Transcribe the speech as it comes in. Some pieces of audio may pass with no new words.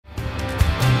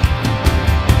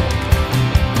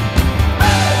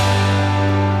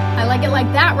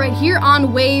like that right here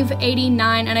on Wave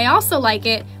 89. And I also like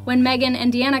it when Megan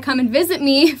and Deanna come and visit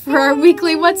me for our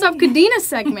weekly What's Up Kadena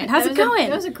segment. How's it going?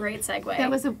 That was a great segue.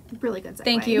 That was a really good segue.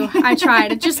 Thank you. I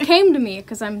tried. It just came to me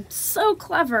because I'm so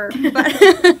clever. But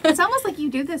it's almost like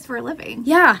you do this for a living.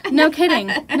 Yeah, no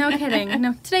kidding. No kidding.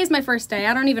 No, today's my first day.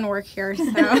 I don't even work here.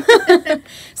 So,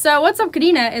 so What's Up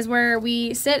Kadena is where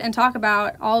we sit and talk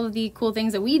about all of the cool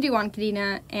things that we do on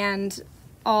Kadena and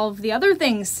all of the other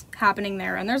things happening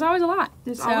there, and there's always a lot.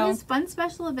 There's always fun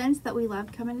special events that we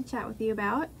love coming to chat with you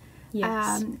about.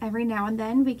 Yes. Every now and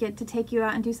then we get to take you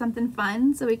out and do something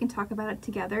fun so we can talk about it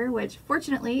together, which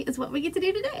fortunately is what we get to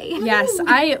do today. Yes,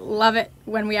 I love it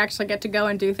when we actually get to go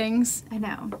and do things. I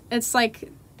know. It's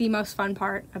like the most fun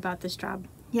part about this job.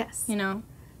 Yes. You know?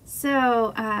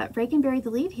 So, Reagan buried the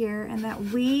lead here and that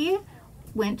we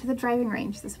went to the driving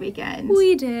range this weekend.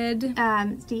 We did.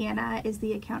 Deanna is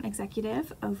the account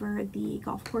executive over the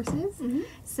golf courses,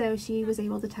 so she was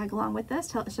able to tag along with us,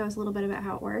 show us a little bit about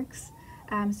how it works.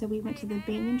 So we went to the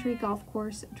Banyan Tree Golf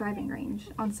Course driving range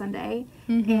on Sunday,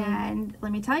 and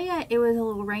let me tell you, it was a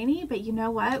little rainy, but you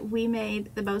know what? We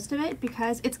made the most of it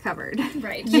because it's covered.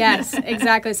 Right. Yes,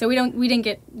 exactly. So we didn't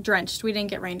get drenched. We didn't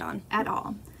get rained on at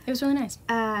all. It was really nice.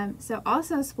 So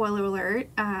also, spoiler alert,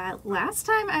 last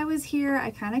time I was here,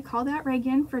 I kind of called out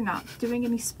Reagan for not doing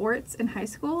any sports in high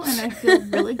school, and I feel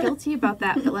really guilty about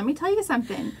that. But let me tell you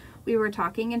something. We were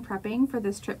talking and prepping for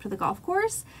this trip to the golf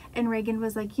course, and Reagan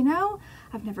was like, you know,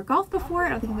 I've never golfed before. I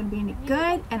don't think I'm going to be any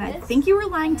good. And I think you were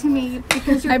lying to me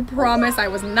because I promise I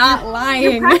was not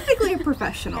lying. You're practically a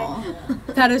professional.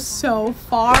 That is so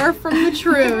far from the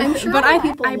truth. I'm sure but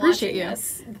people I appreciate you.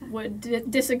 Would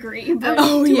disagree, but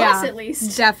to us at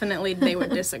least. Definitely they would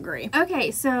disagree.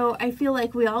 Okay, so I feel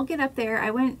like we all get up there.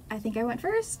 I think I went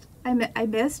first. I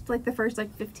missed like the first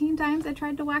 15 times I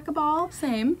tried to whack a ball.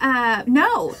 Same.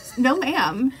 No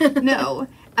ma'am. No.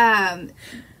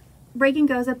 Reagan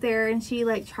goes up there and she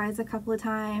tries a couple of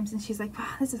times and she's like, wow,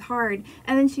 this is hard.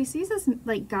 And then she sees this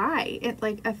guy at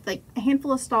a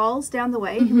handful of stalls down the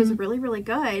way who was really, really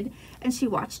good. And she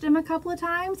watched him a couple of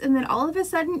times and then all of a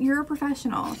sudden you're a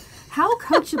professional. How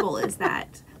coachable is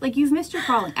that? You've missed your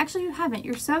calling. Actually, you haven't.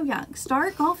 You're so young.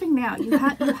 Start golfing now. You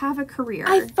have a career.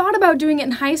 I thought about doing it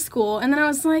in high school, and then I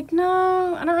was like,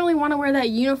 no, I don't really want to wear that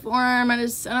uniform. I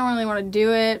don't really want to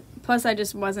do it. Plus, I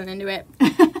just wasn't into it.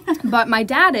 But my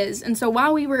dad is, and so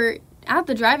while we were at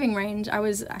the driving range,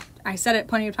 I said it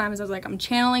plenty of times. I was like, I'm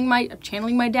channeling my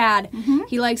dad.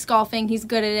 He likes golfing. He's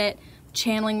good at it.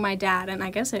 Channeling my dad, and I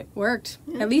guess it worked,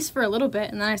 at least for a little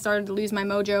bit, and then I started to lose my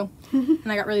mojo,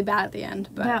 and I got really bad at the end.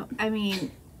 But no, I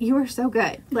mean, you were so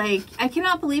good. I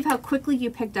cannot believe how quickly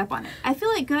you picked up on it. I feel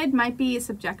like good might be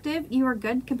subjective. You were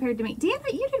good compared to me.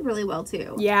 Deanna, you did really well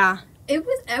too. Yeah.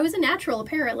 I was a natural,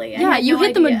 apparently. Yeah, you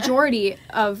hit the majority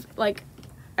of,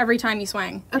 every time you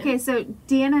swang. Okay, so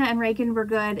Deanna and Reagan were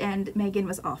good, and Meagan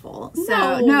was awful.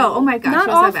 So, no, oh my gosh, not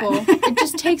awful. So bad. It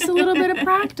just takes a little bit of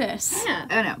practice. Yeah.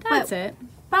 Oh no, That's it.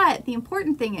 But the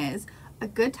important thing is, a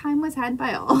good time was had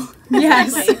by all.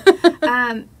 Yes.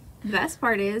 The best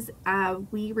part is,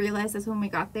 we realized this when we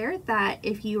got there, that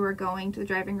if you were going to the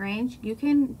driving range, you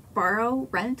can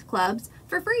rent clubs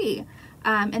for free.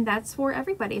 And that's for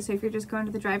everybody. So if you're just going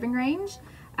to the driving range,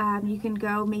 you can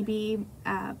go maybe,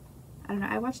 I don't know,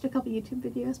 I watched a couple YouTube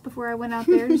videos before I went out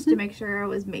there just to make sure I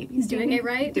was maybe doing it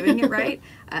right.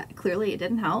 Clearly it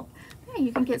didn't help. Yeah,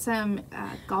 you can get some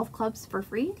golf clubs for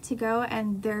free to go,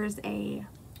 and there's a,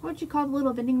 what would you call the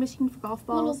little vending machine for golf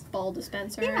balls? A little ball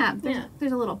dispenser. Yeah,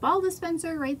 there's a little ball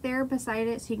dispenser right there beside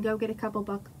it, so you can go get a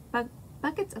couple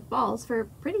buckets of balls for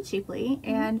pretty cheaply,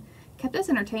 and kept us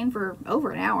entertained for over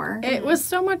an hour. It was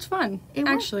so much fun,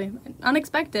 actually.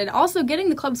 Unexpected. Also, getting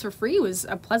the clubs for free was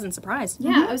a pleasant surprise.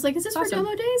 Yeah, I was like, is this for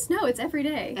demo days? No, it's every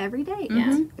day. Every day.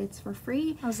 Yeah. It's for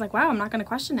free. I was like, wow, I'm not going to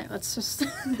question it. Let's just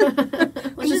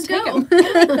Let's just go.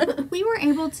 We were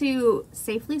able to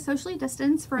safely socially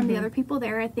distance from the other people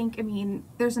there. I think,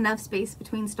 there's enough space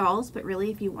between stalls, but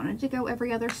really if you wanted to go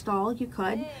every other stall, you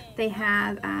could. They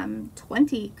have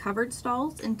 20 covered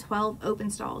stalls and 12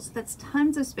 open stalls. That's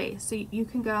tons of space. So you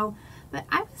can go, but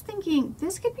I was thinking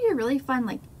this could be a really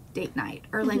fun date night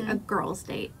or a girls'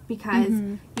 date because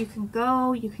you can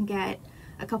go, you can get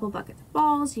a couple buckets of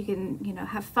balls, you can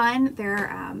have fun.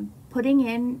 They're putting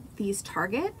in these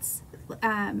targets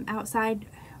outside.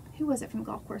 Who was it from the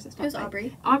golf course that stopped? It was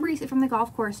Aubrey. Aubrey from the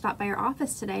golf course stopped by our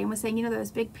office today and was saying,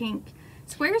 those big pink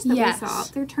squares that we saw,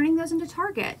 they're turning those into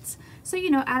targets. So,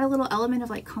 add a little element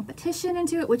of competition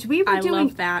into it, which we were doing. I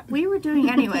love that. We were doing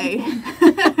anyway.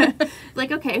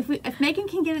 Okay, if Meagan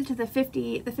can get it to the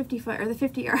 50 foot or the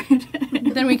 50 yard,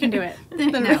 then we can do it.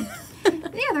 No.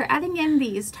 Yeah, they're adding in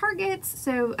these targets,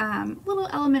 so little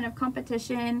element of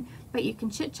competition, but you can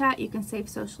chit chat, you can save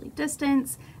socially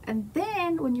distance, and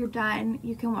then when you're done,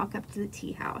 you can walk up to the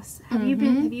tea house. Have you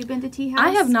been to tea house?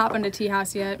 I have not been to tea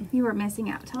house yet. You are missing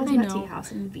out. Tell us about tea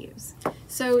house and the views.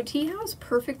 So tea house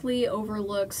perfectly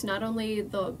overlooks not only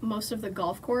the most of the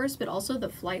golf course, but also the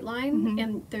flight line,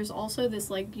 and there's also this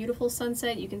like beautiful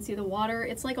sunset. You can see the water.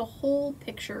 It's like a whole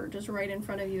picture just right in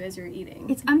front of you as you're eating.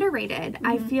 It's underrated.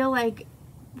 I feel like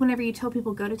whenever you tell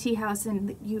people go to tea house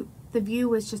and the view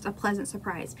was just a pleasant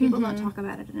surprise. People don't talk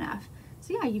about it enough.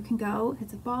 So yeah, you can go hit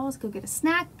the balls, go get a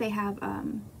snack. They have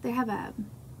a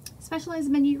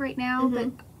specialized menu right now,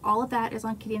 but all of that is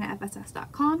on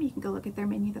KadenaFSS.com. You can go look at their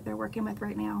menu that they're working with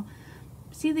right now.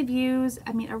 See the views.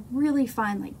 I mean, a really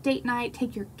fun like date night.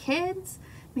 Take your kids,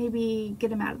 maybe get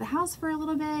them out of the house for a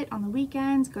little bit on the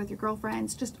weekends, go with your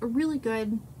girlfriends. Just a really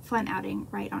good, fun outing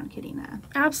right on Kadena.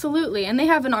 Absolutely. And they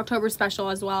have an October special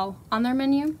as well on their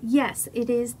menu. Yes, it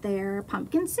is their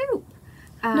pumpkin soup.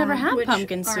 Never had Which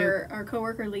pumpkin soup. Our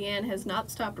coworker Leanne has not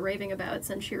stopped raving about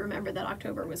since she remembered that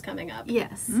October was coming up.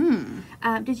 Yes.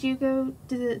 Did you get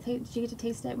to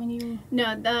taste it when you?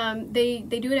 No, they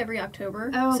do it every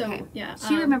October. Oh, okay. So, yeah.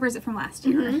 She remembers it from last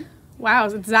year. Wow,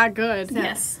 it's that good. So,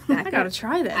 Yes. I gotta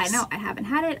try this. I know. I haven't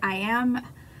had it. I'm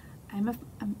a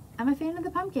fan of the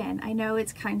pumpkin. I know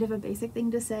it's kind of a basic thing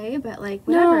to say, but like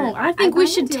whatever. No, I think we buy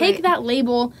should into take it. that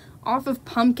label off of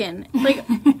pumpkin. Like,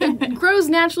 it grows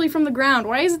naturally from the ground.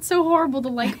 Why is it so horrible to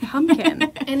like pumpkin?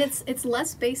 And it's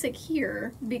less basic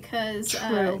here because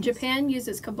True. Japan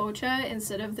uses kabocha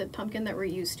instead of the pumpkin that we're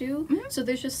used to. So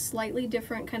there's just slightly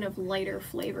different kind of lighter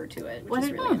flavor to it, which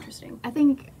is really interesting. I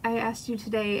think I asked you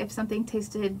today if something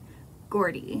tasted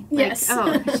gourdy. Yes.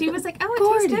 She was like, oh, it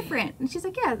Gourdy. tastes different. And she's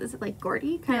like, yeah, is it like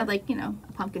gourdy? Kind of like, a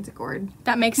pumpkin's a gourd.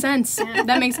 That makes sense.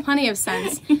 That makes plenty of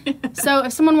sense. So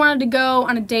if someone wanted to go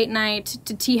on a date night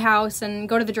to tea house and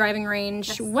go to the driving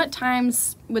range, what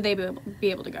times would they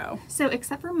be able to go? So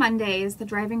except for Mondays, the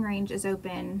driving range is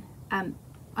open.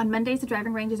 On Mondays, the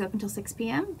driving range is open until 6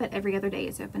 p.m., but every other day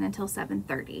it's open until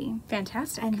 7:30.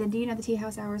 Fantastic. And then do you know the tea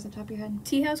house hours off the top of your head?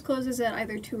 Tea house closes at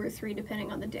either 2 or 3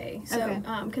 depending on the day. So,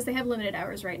 because they have limited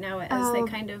hours right now as they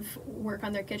kind of work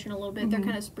on their kitchen a little bit. They're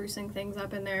kind of sprucing things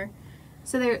up in there.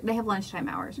 So they have lunchtime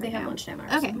hours right now. They have lunchtime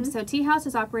hours. Okay, so tea house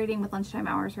is operating with lunchtime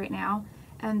hours right now,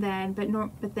 and then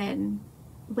but then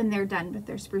when they're done with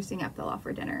their sprucing up, they'll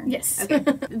offer dinner. Yes. Okay.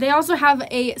 They also have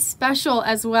a special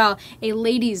as well, a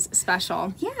ladies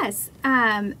special. Yes.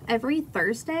 Every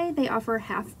Thursday they offer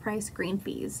half price green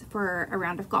fees for a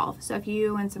round of golf. So if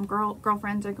you and some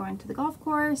girlfriends are going to the golf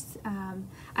course, and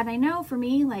I know for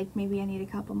me, like maybe I need a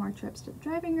couple more trips to the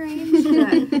driving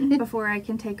range before I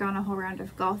can take on a whole round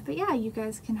of golf. But yeah, you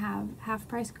guys can have half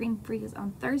price green fees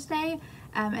on Thursday.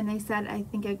 And they said, I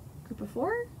think a group of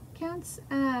 4 counts.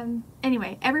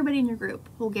 Anyway, everybody in your group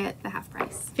will get the half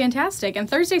price. Fantastic. And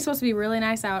Thursday's supposed to be really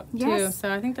nice out too, Yes.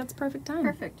 so I think that's perfect time.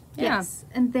 Perfect. Yeah. Yes.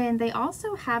 And then they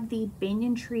also have the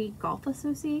Banyan Tree Golf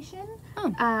Association.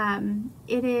 Oh.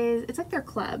 It's like their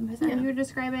club, is that how you would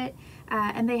describe it?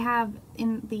 And they have,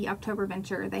 in the October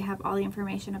venture, they have all the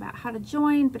information about how to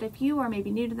join. But if you are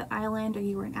maybe new to the island, or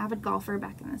you were an avid golfer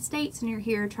back in the States and you're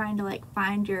here trying to like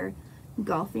find your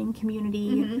golfing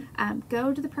community,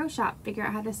 go to the pro shop, figure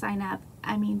out how to sign up.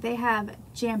 I mean, they have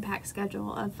jam-packed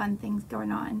schedule of fun things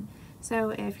going on. So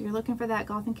if you're looking for that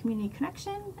golfing community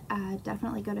connection,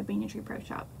 definitely go to Banyan Tree Pro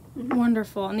Shop.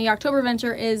 Wonderful. And the October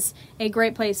Venture is a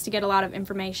great place to get a lot of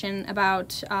information about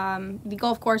the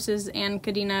golf courses and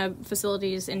Kadena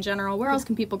facilities in general. Where else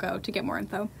can people go to get more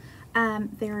info?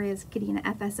 There is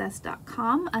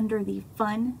KadenaFSS.com under the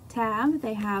Fun tab.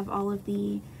 They have all of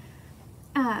the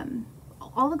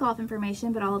golf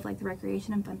information, but all of like the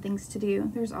recreation and fun things to do.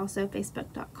 There's also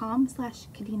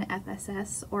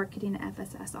Facebook.com/KadenaFSS or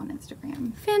KadenaFSS on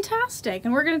Instagram. Fantastic.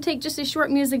 And we're going to take just a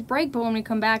short music break, but when we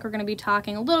come back, we're going to be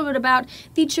talking a little bit about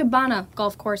the Chibana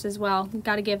golf course as well. We've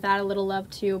got to give that a little love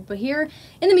too. But here,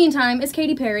 in the meantime, is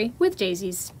Katy Perry with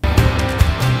Daisies.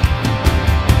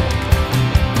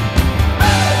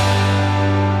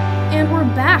 And we're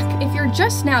back. If you're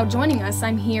just now joining us,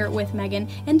 I'm here with Megan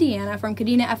and Deanna from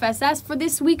Kadena FSS for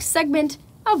this week's segment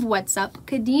of What's Up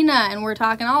Kadena. And we're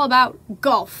talking all about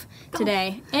golf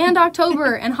today, and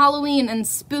October, and Halloween, and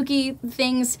spooky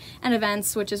things and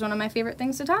events, which is one of my favorite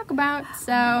things to talk about.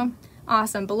 So,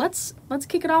 awesome. But let's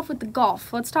kick it off with the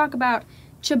golf. Let's talk about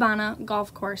Chibana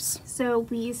Golf Course. So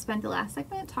we spent the last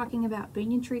segment talking about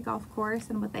Banyan Tree Golf Course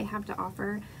and what they have to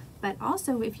offer. But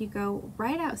also, if you go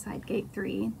right outside Gate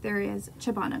 3, there is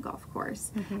Chibana Golf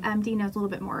Course. Dee knows a little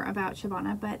bit more about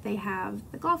Chibana, but they have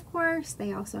the golf course,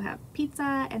 they also have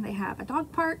pizza, and they have a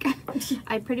dog park.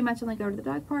 I pretty much only go to the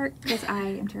dog park because I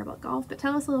am terrible at golf. But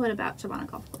tell us a little bit about Chibana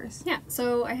Golf Course. Yeah,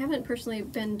 so I haven't personally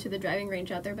been to the driving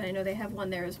range out there, but I know they have one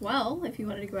there as well. If you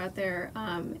wanted to go out there,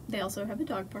 they also have a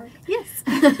dog park. Yes.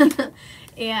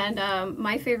 And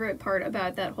my favorite part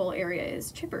about that whole area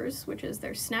is Chippers, which is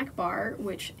their snack bar,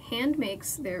 which hand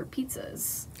makes their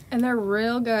pizzas. And they're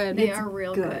real good. They are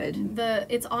real good.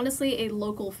 It's honestly a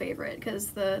local favorite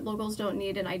because the locals don't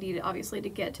need an ID obviously to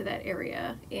get to that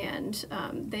area, and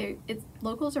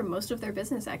locals are most of their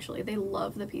business actually. They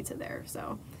love the pizza there,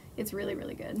 so it's really,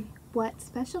 really good. What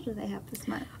special do they have this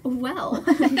month? Well,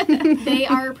 they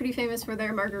are pretty famous for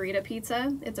their margarita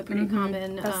pizza. It's a pretty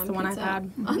common That's the one I've pizza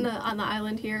had. on the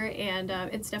island here, and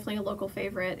it's definitely a local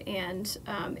favorite. And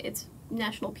it's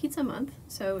National Pizza Month,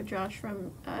 so Josh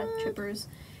from Chippers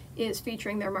is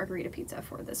featuring their margarita pizza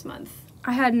for this month.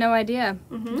 I had no idea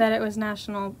that it was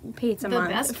National Pizza Month.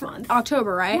 The best month.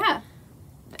 October, right? Yeah.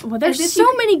 Well, there's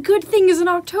so many good things in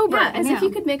October. Yeah, as if you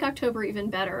could make October even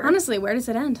better. Honestly, where does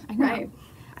it end? I know. Right.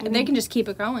 They can just keep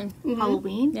it going.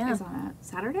 Halloween Yeah. is on a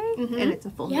Saturday, and it's a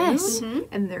full Yes. moon,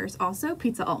 and there's also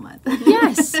pizza all month.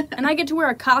 Yes. And I get to wear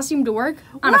a costume to work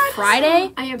on a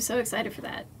Friday. I am so excited for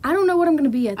that. I don't know what I'm going to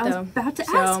be yet, I was though. about to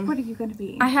So, ask, what are you going to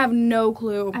be? I have no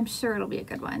clue. I'm sure it'll be a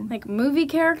good one. Like, movie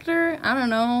character? I don't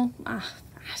know.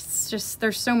 It's just,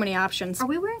 there's so many options. Are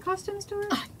we wearing costumes to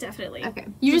work? Definitely. Okay.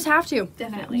 You just have to.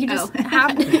 Definitely. You just Oh.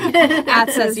 have to. That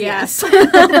says yes.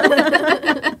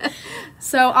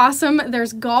 So awesome.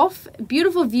 There's golf.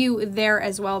 Beautiful view there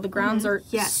as well. The grounds are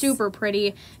Yes. super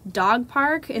pretty. Dog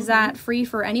park. Is that free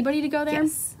for anybody to go there?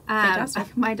 Yes.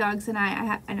 Fantastic. My dogs and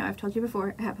I know I've told you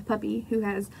before, I have a puppy who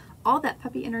has all that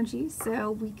puppy energy.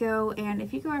 So we go, and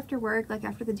if you go after work, like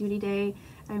after the duty day,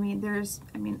 there's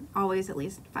always at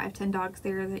least 5-10 dogs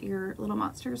there that your little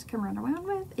monsters can run around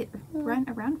with.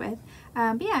 But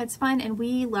yeah, it's fun, and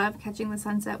we love catching the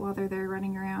sunset while they're there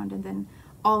running around, and then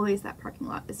always that parking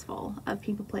lot is full of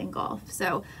people playing golf.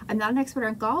 So I'm not an expert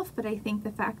on golf, but I think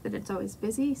the fact that it's always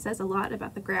busy says a lot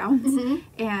about the grounds.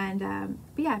 And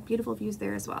but yeah, beautiful views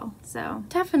there as well. So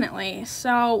Definitely.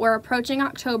 So we're approaching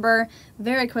October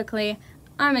very quickly.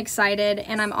 I'm excited,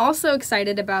 and I'm also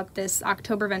excited about this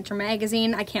October Venture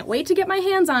magazine. I can't wait to get my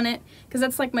hands on it because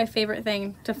that's like my favorite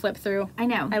thing to flip through. I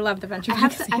know. I love the Venture I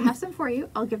magazine. have some for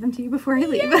you. I'll give them to you before I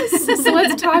leave. So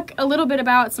let's talk a little bit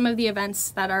about some of the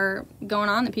events that are going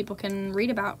on that people can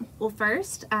read about. Well,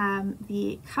 first,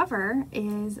 the cover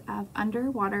is of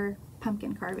underwater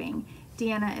pumpkin carving.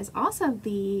 Deanna is also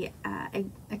the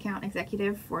account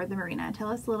executive for the marina. Tell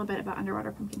us a little bit about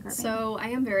underwater pumpkin carving. So I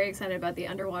am very excited about the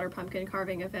underwater pumpkin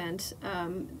carving event.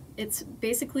 It's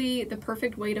basically the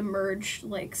perfect way to merge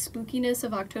like spookiness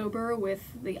of October with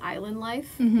the island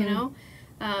life, you know?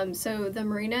 So the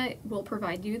marina will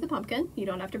provide you the pumpkin. You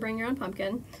don't have to bring your own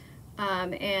pumpkin.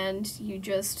 And you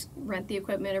just rent the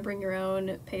equipment or bring your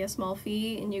own, pay a small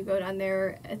fee, and you go down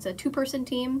there. It's a 2-person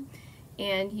team.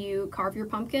 And you carve your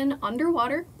pumpkin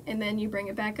underwater, and then you bring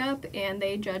it back up, and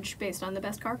they judge based on the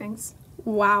best carvings.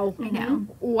 Wow. I know.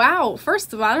 Wow.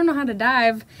 First of all, I don't know how to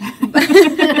dive.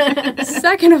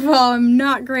 Second of all, I'm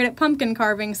not great at pumpkin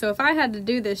carving, so if I had to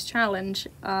do this challenge,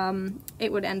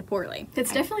 it would end poorly.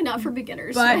 It's definitely not for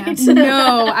beginners. But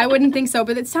no, I wouldn't think so.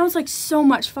 But it sounds like so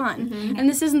much fun. And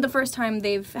this isn't the first time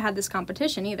they've had this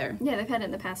competition either. Yeah, they've had it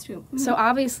in the past too. So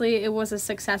obviously it was a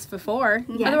success before.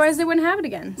 Yes. Otherwise they wouldn't have it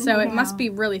again. So it No. must be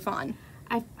really fun.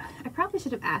 I probably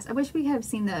should have asked. I wish we had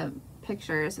seen the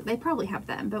pictures. They probably have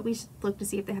them, but we should look to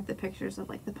see if they have the pictures of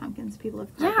like the pumpkins people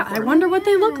have carved Yeah, I before. wonder what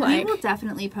they look We like. will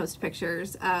definitely post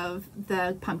pictures of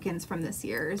the pumpkins from this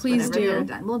year's. Please whenever they're do.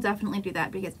 done. We'll definitely do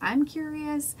that because I'm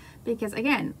curious. Because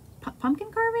again,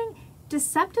 pumpkin carving,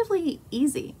 deceptively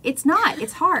easy. It's not.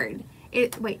 It's hard.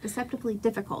 Deceptively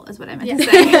difficult is what I meant to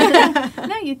say.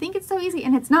 No, you think it's so easy,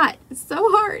 and it's not. It's so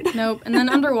hard. Nope. And then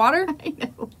underwater? I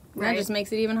know. That just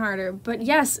makes it even harder. But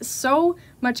yes, so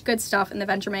much good stuff in the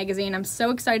Venture magazine. I'm so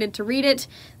excited to read it.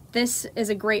 This is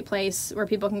a great place where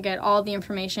people can get all the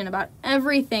information about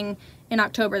everything in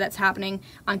October that's happening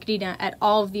on Kadena at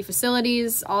all of the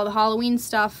facilities, all the Halloween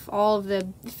stuff, all of the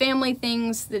family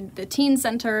things, the teen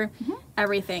center,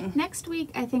 everything. Next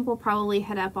week, I think we'll probably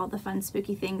hit up all the fun,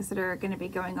 spooky things that are going to be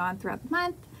going on throughout the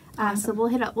month. So we'll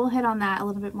hit on that a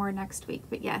little bit more next week.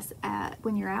 But yes,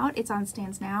 when you're out, it's on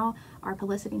stands now. Our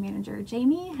publicity manager,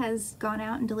 Jamie, has gone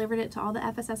out and delivered it to all the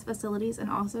FSS facilities and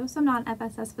also some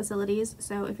non-FSS facilities.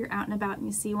 So if you're out and about and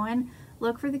you see one,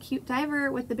 look for the cute diver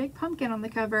with the big pumpkin on the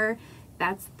cover.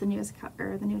 that's the newest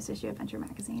the newest issue of Venture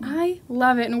Magazine. I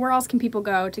love it. And where else can people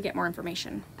go to get more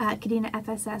information?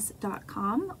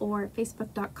 KadenaFSS.com or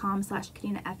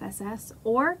Facebook.com/KadenaFSS,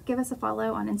 or give us a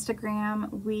follow on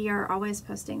Instagram. We are always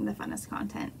posting the funnest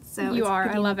content. So You are.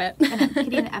 I love it.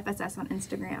 KadenaFSS on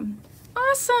Instagram.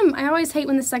 Awesome. I always hate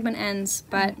when the segment ends,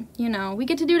 but, you know, we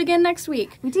get to do it again next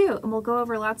week. We do, and we'll go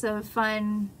over lots of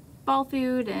fun fall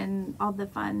food and all the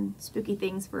fun spooky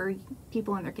things for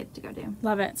people and their kids to go do.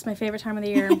 Love it. It's my favorite time of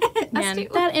the year. Man, too.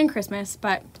 that and Christmas,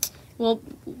 but we'll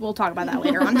talk about that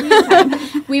later on.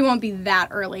 We won't be that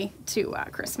early to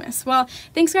Christmas. Well,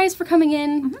 thanks guys for coming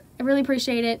in. I really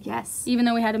appreciate it. Yes. Even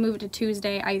though we had to move it to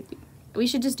Tuesday, we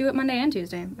should just do it Monday and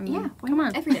Tuesday. I mean, Yeah, come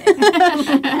on. Every day.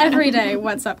 Every day.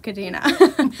 What's up, Kadena?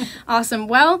 Awesome.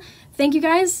 Well, thank you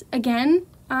guys again.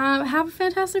 Have a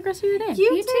fantastic rest of your day.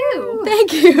 You too.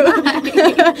 Thank you.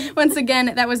 Once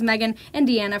again, that was Megan and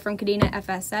Deanna from Kadena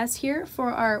FSS here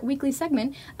for our weekly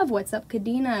segment of What's Up,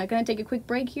 Kadena. Gonna take a quick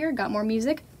break here. Got more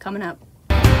music coming up.